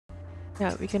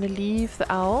Yeah, we're gonna leave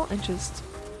the owl and just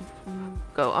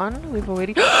go on. We've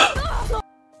already...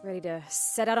 Ready to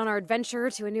set out on our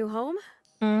adventure to a new home?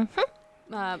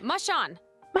 Mush on!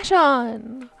 Mash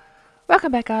on!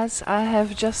 Welcome back, guys. I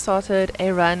have just started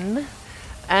a run.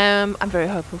 I'm very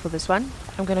hopeful for this one.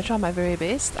 I'm gonna try my very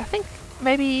best. I think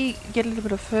maybe get a little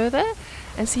bit further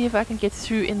and see if I can get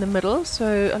through in the middle.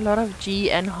 So a lot of G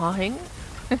and ha-ing.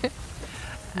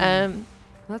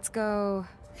 Let's go...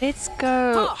 Let's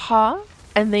go ha,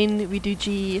 and then we do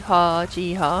G, ha,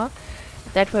 G, ha.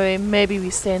 That way maybe we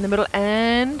stay in the middle,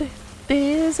 and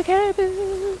there's a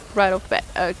caribou right off the bat.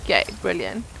 Okay,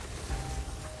 brilliant.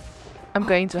 I'm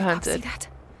going to hunt it. See that?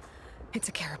 It's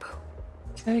a caribou.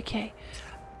 Okay,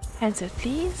 hunt it,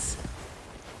 please.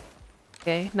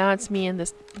 Okay, now it's me in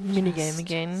this minigame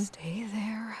again. Stay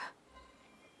there.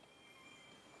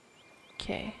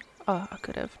 Okay. Oh, I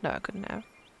could have. No, I couldn't have.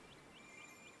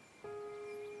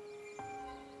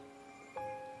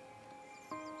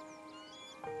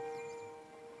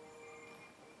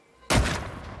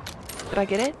 Did I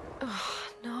get it? Oh,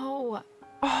 no.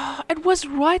 Oh, it was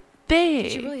right there.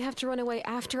 Did you really have to run away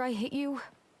after I hit you?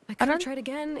 I could have tried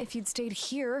again if you'd stayed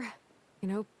here. You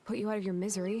know, put you out of your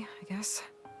misery, I guess.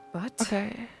 But...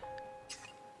 Okay.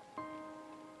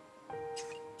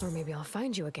 Or maybe I'll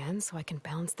find you again so I can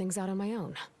balance things out on my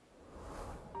own.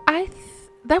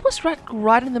 That was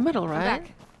right in the middle, right?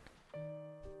 Back.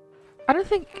 I don't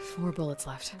think... 4 bullets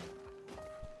left.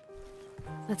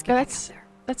 Let's No, get back up there.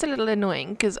 that's a little annoying,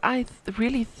 because I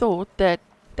really thought that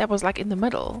was like in the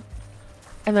middle.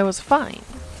 And that was fine.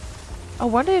 I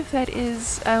wonder if that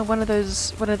is one of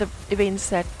the events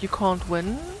that you can't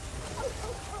win.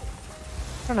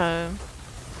 I don't know.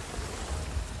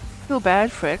 I feel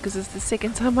bad for it, because it's the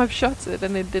second time I've shot it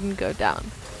and it didn't go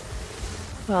down.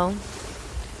 Well...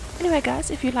 Anyway, guys,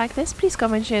 if you like this, please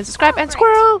comment, share, and subscribe, and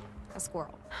squirrel! A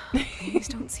squirrel. Please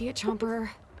don't see it, Chomper.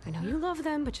 I know you love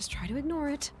them, but just try to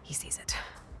ignore it. He sees it.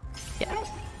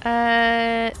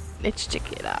 Yeah. Let's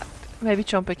check it out. Maybe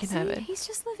Chomper can have it. He's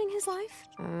just living his life.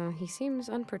 He seems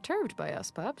unperturbed by us,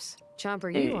 pups.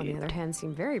 Chomper, you, on the other hand,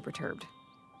 seem very perturbed.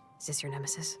 Is this your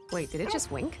nemesis? Wait, did it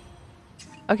just wink?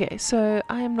 Okay, so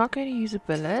I am not going to use a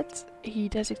bullet. He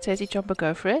does it, says he Chomper,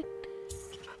 go for it.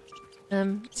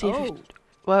 See if you...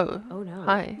 Whoa. Oh no.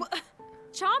 Hi.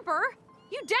 Chomper!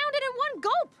 You downed it in one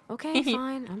gulp! Okay,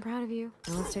 fine. I'm proud of you.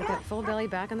 Now let's take that full belly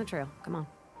back on the trail. Come on.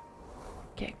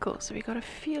 Okay, cool. So we got a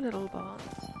few little bars.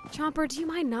 Chomper, do you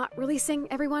mind not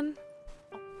releasing everyone?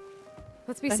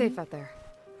 Let's be safe out there.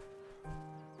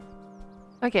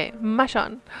 Okay, mash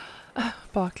on.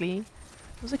 Barkley.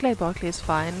 I was glad Barkley is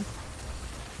fine.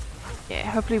 Yeah,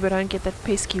 hopefully we don't get that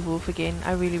pesky wolf again.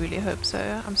 I really, really hope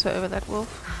so. I'm so over that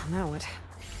wolf. Now what?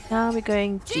 Now we're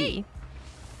going G.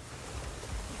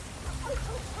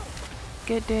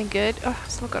 Good, doing good. Oh,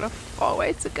 still got a far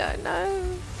way to go.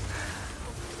 No.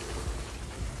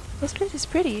 This place is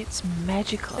pretty. It's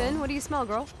magical. Finn, what do you smell,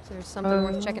 girl? Is there something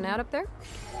worth checking out up there?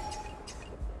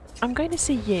 I'm going to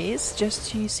say yes,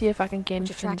 just to see if I can gain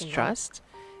Finn's trust.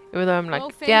 Even though I'm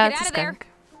like, Finn, yeah, get it's a out of there.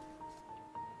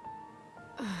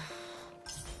 skunk.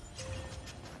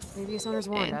 Previous owners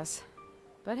warned us.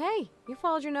 But hey, you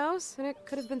followed your nose, and it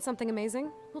could have been something amazing.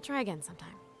 We'll try again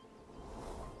sometime.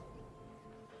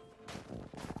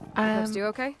 Pups do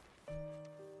okay?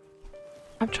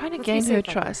 I'm trying to gain her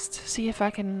trust, see if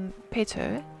I can pet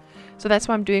her. So that's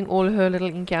why I'm doing all her little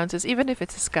encounters, even if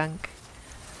it's a skunk.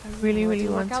 I really, really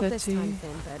want her to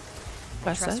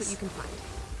trust us. What you can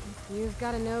find. You've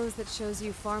got a nose that shows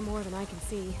you far more than I can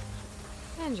see.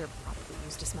 And you're probably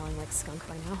used to smelling like skunk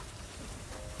by now.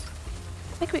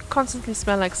 I think we constantly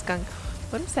smell like skunk.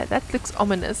 What is that? That looks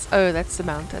ominous. Oh, that's the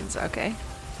mountains. Okay.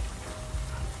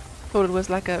 Thought it was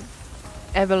like a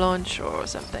avalanche or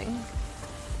something.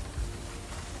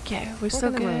 Okay, we're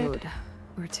still good.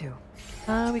 Where to?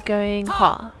 Are we going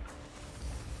ha?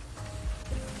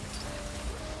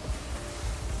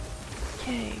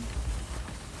 Okay.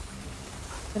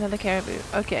 Another caribou.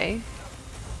 Okay.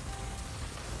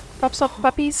 Stop, stop,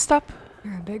 puppies, stop.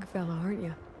 You're a big fella, aren't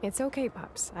you? It's okay,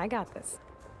 pups. I got this.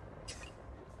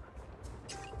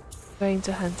 Going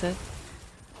to hunt it.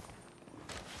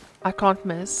 I can't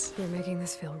miss. You're making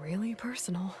this feel really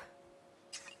personal.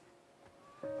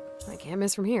 I can't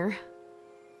miss from here.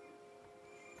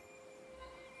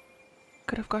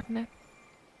 Could have gotten it.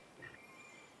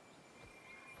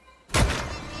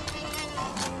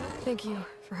 Thank you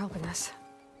for helping us.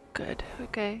 Good.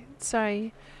 Okay.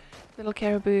 Sorry, little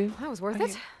caribou. That was worth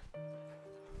it.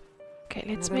 Okay,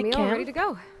 let's Another make meal camp. ready to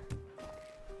go.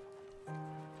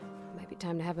 Might be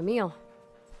time to have a meal.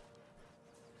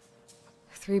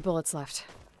 3 bullets left.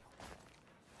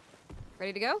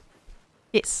 Ready to go?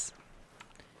 Yes.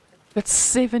 Got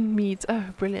 7 meat. Oh,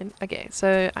 brilliant. Okay,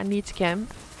 so I need to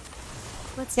camp.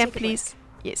 Let's Camp, take a please.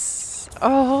 Yes.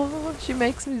 Oh, she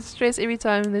makes me stress every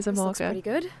time there's a break. This looks marker.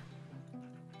 pretty good.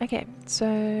 Okay, so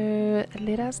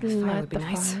let us Fire light would be the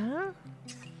nice. fire. Oh,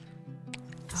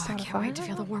 I Start a can't wait to fire.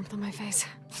 feel the warmth on my face.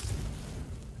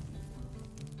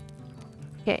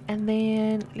 Okay, and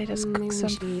then let us Maybe cook we some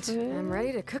should eat. food. I'm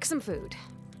ready to cook some food.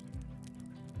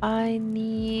 I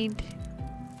need...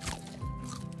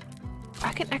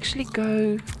 I can actually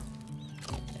go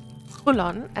full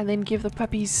on and then give the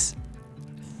puppies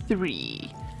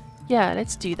 3. Yeah,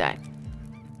 let's do that.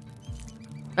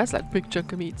 That's like big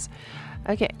chunk of meats.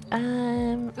 Okay,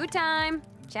 Food time!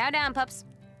 Chow down, pups.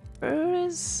 where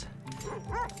is...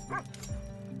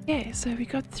 Yeah, so we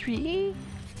got 3.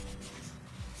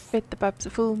 Fed the pups a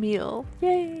full meal.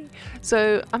 Yay!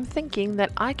 So I'm thinking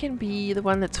that I can be the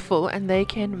one that's full and they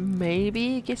can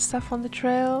maybe get stuff on the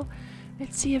trail.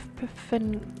 Let's see if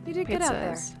Finn You did good out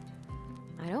there. pizzas.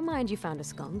 I don't mind you found a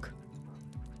skunk.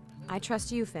 I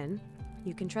trust you, Finn.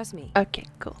 You can trust me. Okay,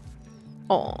 cool.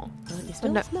 Oh, But you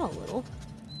still no. smell a little.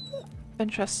 Finn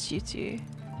trusts you too.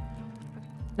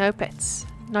 No pets.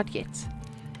 Not yet.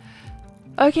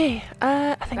 Okay,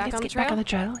 I think Back let's on the get back on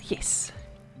trail? the trail. Yes.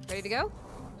 Ready to go?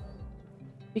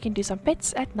 We can do some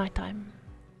pets at nighttime.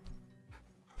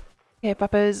 Okay,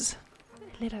 puppers.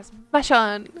 Let us mash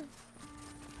on.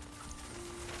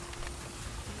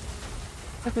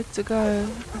 We're good to go.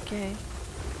 Okay.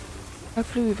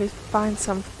 Hopefully we find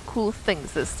some cool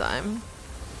things this time.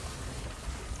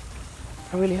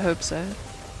 I really hope so.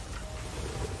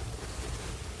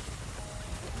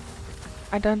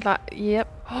 I don't like... Yep.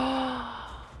 Can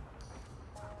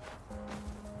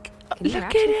you Look at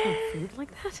actually it! find food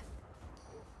like that?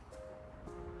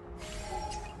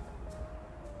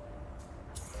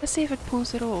 Let's see if it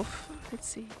pulls it off. Let's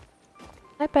see.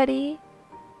 Hi, buddy.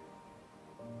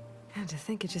 And to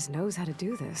think it just knows how to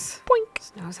do this. Boink.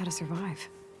 Just knows how to survive.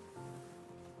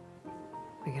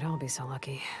 We could all be so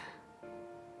lucky.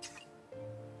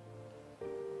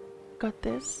 Got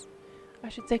this. I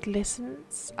should take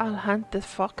lessons. I'll hunt the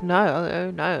fox.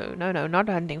 No, no, not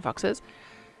hunting foxes.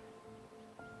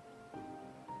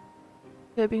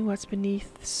 Curbing what's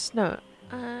beneath the snow.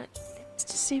 Let's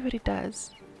just see what it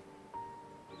does.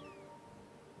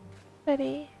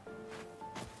 Ready?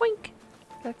 Wink.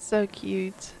 That's so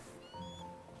cute.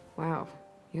 Wow,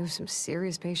 you have some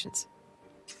serious patience.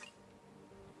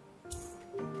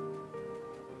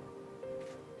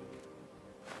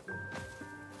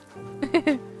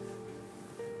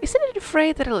 Isn't it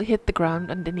afraid that it'll hit the ground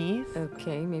underneath?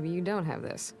 Okay, maybe you don't have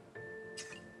this.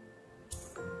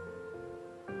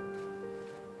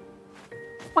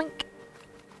 Wink.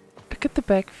 Look at the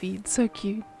back feet. So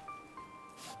cute.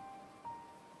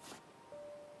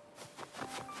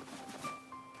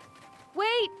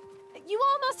 Wait! You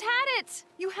almost had it!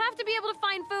 You have to be able to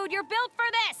find food. You're built for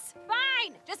this!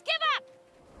 Fine! Just give up!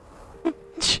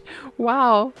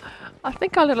 Wow. I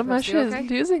think our little Pups, you Masha okay?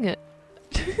 is losing it.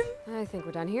 I think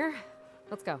we're done here.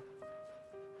 Let's go.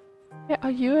 Yeah,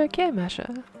 are you okay,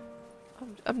 Masha?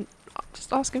 I'm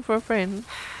just asking for a friend.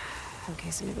 Okay,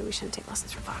 so maybe we shouldn't take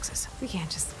lessons from foxes. We can't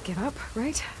just give up,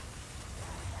 right?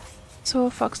 Saw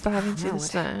a fox diving into Now the what?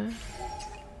 snow.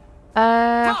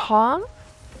 Ha?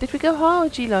 Did we go Ha or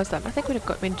G last time? I think we'd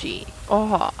have went G. Or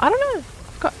Ha. I don't know.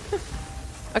 Got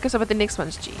okay, so but the next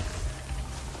one's G.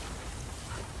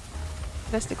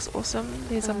 Plastic's awesome.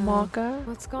 There's a marker.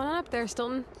 What's going on up there,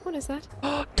 Stilton? What is that?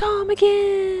 Oh, Tom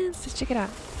again! Let's check it out.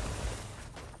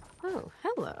 Oh,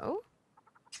 hello.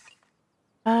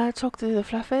 Talk to the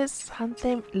fluffers, hunt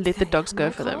them, let the Okay, dogs on go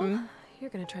my for call, them. You're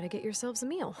gonna try to get yourselves a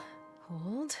meal.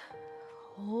 Hold.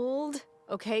 Hold.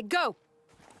 Okay, go!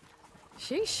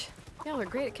 Sheesh. Y'all are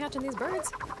great at catching these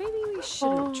birds. Maybe we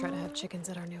shouldn't try to have chickens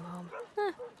at our new home.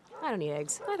 I don't eat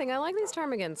eggs. I think I like these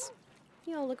ptarmigans.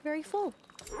 Y'all look very full.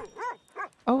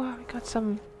 Oh, we got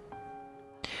some...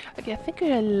 Okay, I think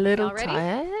we're a little Y'all ready?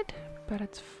 tired, but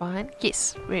it's fine.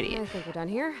 Yes, ready. I think we're done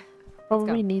here.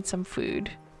 Probably need some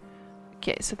food.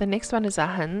 Okay, so the next one is a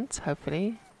hunt,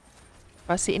 hopefully. If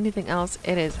I see anything else,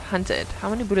 it is hunted. How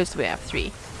many bullets do we have?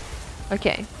 3.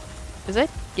 Okay. Is it?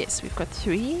 Yes, we've got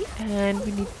 3, and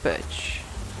we need birch.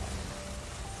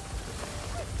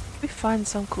 We find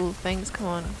some cool things, come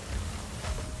on.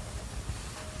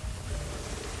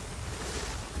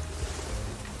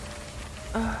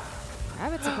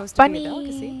 Rabbit's supposed to Bunny. be a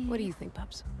delicacy. What do you think,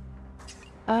 pups?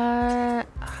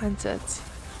 Hunted.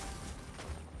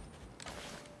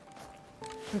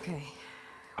 Okay.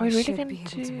 Are we really should going be able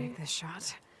to to... make this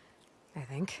shot. I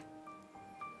think.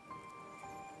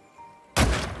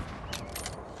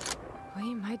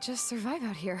 We might just survive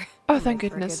out here. Oh, thank For a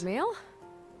goodness. good meal.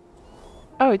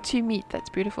 Oh, 2 meat.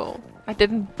 That's beautiful. I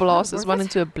didn't blast this worth one it.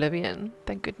 into oblivion.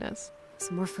 Thank goodness.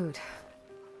 Some more food.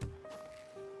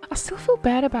 I still feel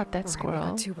bad about that All right, we squirrel.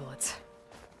 got 2 bullets.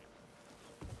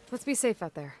 Let's be safe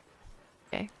out there.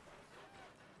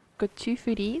 Got 2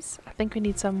 foodies. I think we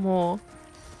need some more.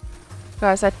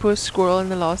 Guys, that poor squirrel in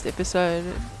the last episode.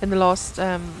 In the last,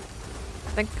 I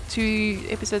think 2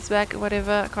 episodes back or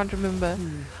whatever. I can't remember.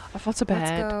 I felt so Let's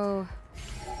bad. go.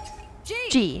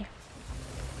 G.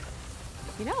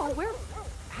 You know, we're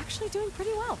actually doing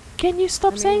pretty well. Can you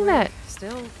stop saying we're that?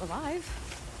 Still alive.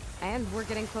 And we're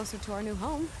getting closer to our new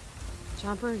home.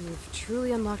 Chomper, you've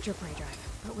truly unlocked your prey drive.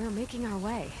 But we're making our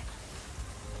way.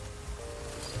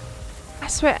 I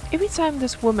swear, every time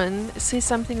this woman says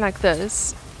something like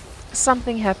this,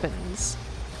 something happens.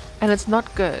 And it's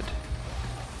not good.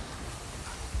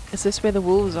 Is this where the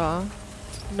wolves are?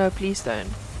 No, please don't.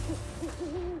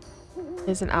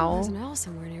 There's an owl. There's an owl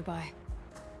somewhere nearby.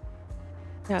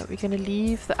 Yeah, we're gonna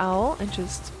leave the owl and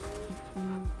just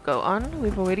go on.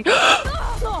 We've already...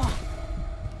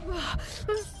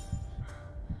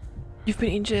 You've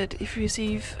been injured. If you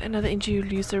receive another injury, you'll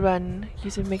lose the run.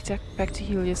 Use a make back to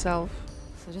heal yourself.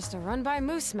 So just a run by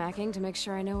moose smacking to make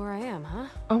sure I know where I am, huh?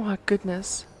 Oh my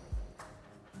goodness.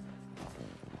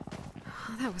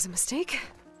 Oh, that was a mistake.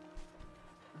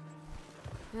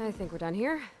 I think we're done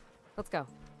here. Let's go.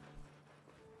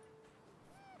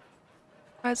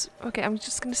 Guys, okay, I'm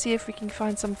just gonna see if we can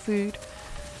find some food.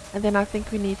 And then I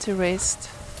think we need to rest.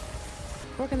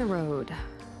 Fork in the road.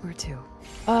 Where to?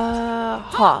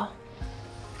 Ha.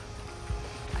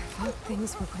 I thought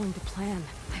things were going to plan.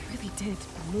 I really did.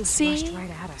 The moose See? rushed right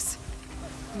at us.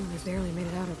 We barely made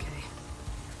it out okay.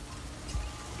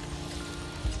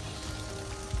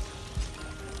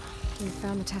 We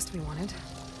found the test we wanted.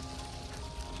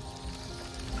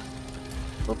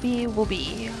 Will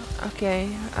be. Okay,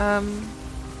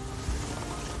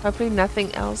 hopefully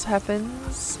nothing else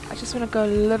happens. I just want to go a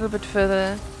little bit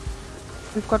further.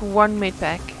 We've got 1 med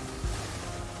pack.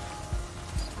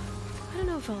 I don't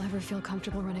know if I'll ever feel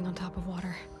comfortable running on top of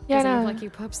water. Yeah, Doesn't no. look like you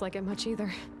pups like it much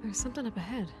either. There's something up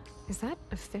ahead. Is that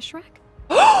a fish rack?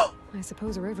 I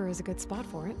suppose a river is a good spot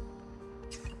for it.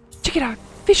 Check it out.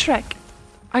 Fish rack.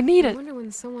 I need I it. wonder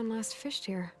when someone last fished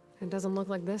here. It doesn't look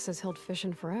like this has held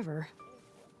fishing forever.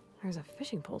 There's a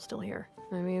fishing pole still here.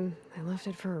 I mean, they left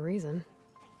it for a reason.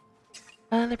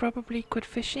 They probably quit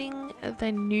fishing.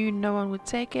 They knew no one would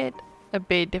take it. A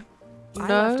bed. I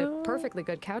left a perfectly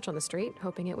good couch on the street,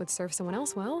 hoping it would serve someone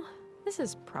else well. This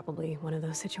is probably one of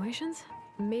those situations.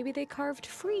 Maybe they carved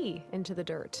free into the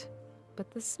dirt, but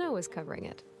the snow is covering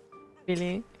it.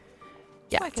 Really?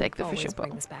 Yeah, I can take the always fishing bring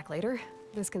pole. this back later.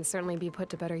 This can certainly be put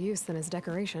to better use than as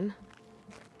decoration.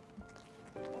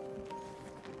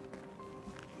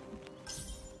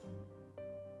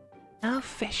 Now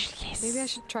fish, yes. Maybe I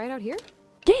should try it out here?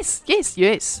 Yes, yes,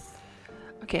 yes.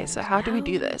 Okay, so how do we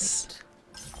do this?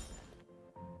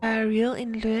 Reel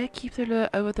in lure, keep the lure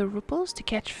over the ripples to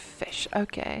catch fish.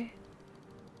 Okay.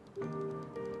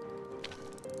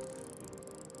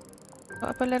 Go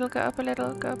up a little, go up a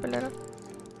little, go up a little.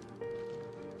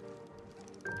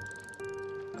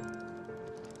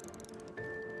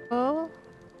 Oh.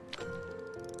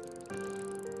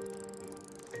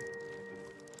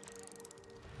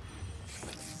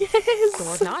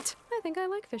 Yes! Or not. I think I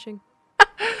like fishing.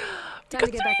 Time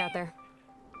to get back out there.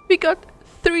 We got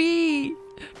 3!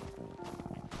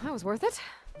 That was worth it.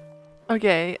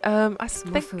 Okay, I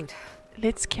Some more think food.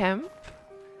 let's camp.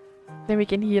 Then we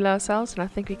can heal ourselves and I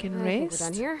think we can I think we're rest.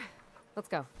 done here. Let's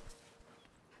go.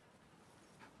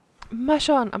 Mush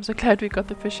on! I'm so glad we got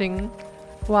the fishing.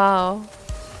 Wow.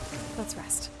 Let's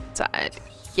rest. Tired.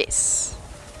 Yes.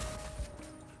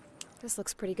 This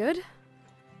looks pretty good.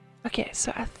 Okay,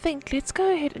 so I think let's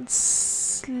go ahead and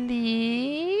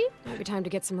sleep. Might be time to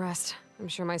get some rest. I'm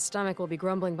sure my stomach will be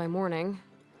grumbling by morning,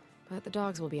 but the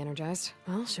dogs will be energized.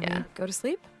 Well, shall we go to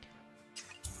sleep?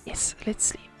 Yes, let's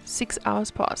sleep. 6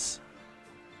 hours pass.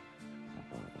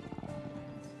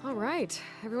 All right.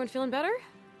 Everyone feeling better?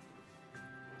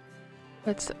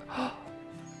 Let's.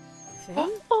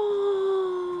 Finn?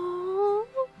 Oh.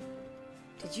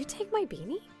 Did you take my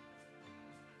beanie?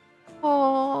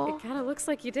 Oh. It kind of looks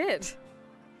like you did.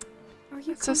 Are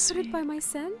you That's so comforted sweet. by my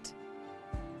scent?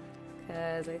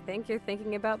 Because I think you're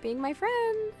thinking about being my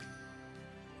friend.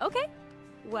 Okay.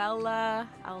 Well,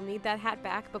 I'll need that hat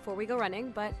back before we go running,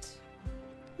 but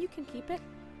you can keep it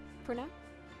for now.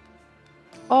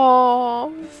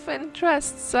 Oh, Finn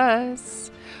trusts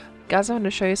us. Guys, I want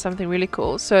to show you something really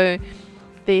cool. So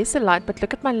there's a light, but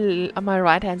look at my on my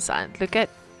right hand side. Look at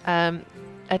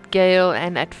at Gale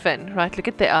and at Finn, right? Look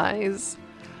at their eyes.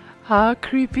 How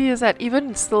creepy is that?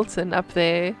 Even Stilton up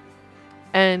there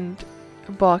and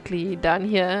Barkley down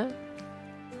here.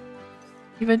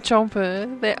 Even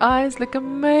Chomper, their eyes look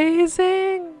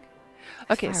amazing.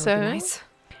 Okay, so nice.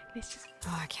 let's just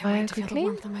I can't wait to feel the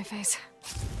warmth on my face.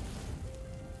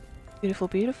 Beautiful,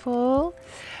 beautiful.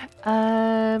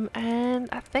 And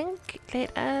I think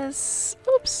let us.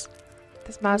 Oops,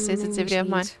 this mouse sensitivity of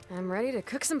mine. I'm ready to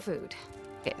cook some food.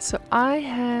 Okay, so I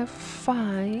have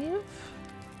 5.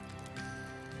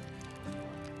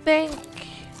 Think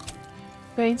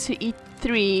going to eat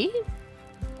 3.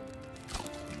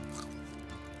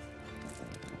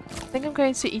 I think I'm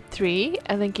going to eat 3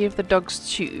 and then give the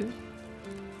dogs 2.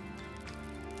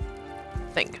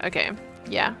 Okay,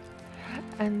 yeah.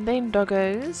 And then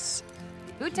doggos.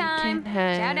 Food time.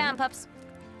 Chow down, pups.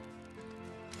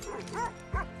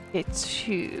 Get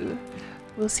 2.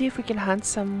 We'll see if we can hunt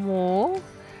some more.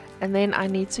 And then I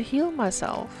need to heal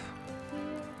myself.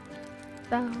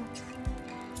 Down.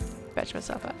 Patch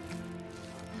myself up.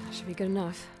 Should be good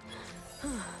enough.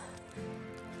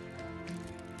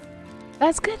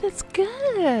 That's good, that's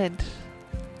good.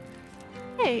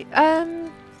 Hey,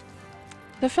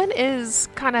 the Finn is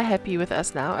kind of happy with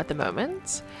us now at the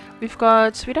moment. We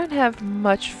don't have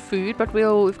much food, but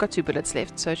we've got 2 bullets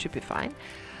left, so it should be fine.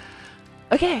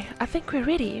 Okay, I think we're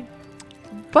ready.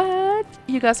 But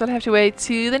you guys will have to wait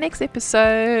to the next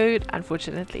episode,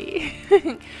 unfortunately.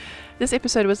 This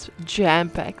episode was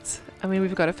jam-packed. I mean,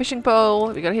 we've got a fishing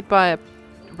pole, we got hit by a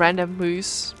random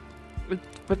moose,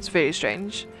 which is very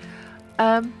strange.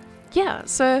 Yeah,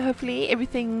 so hopefully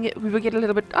everything, we will get a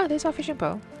little bit. Oh, there's our fishing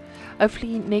pole.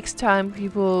 Hopefully next time we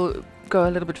will go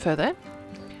a little bit further.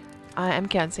 I am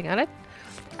cancelling on it.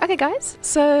 Okay guys,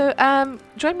 so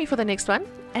join me for the next one,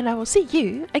 and I will see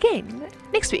you again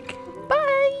next week.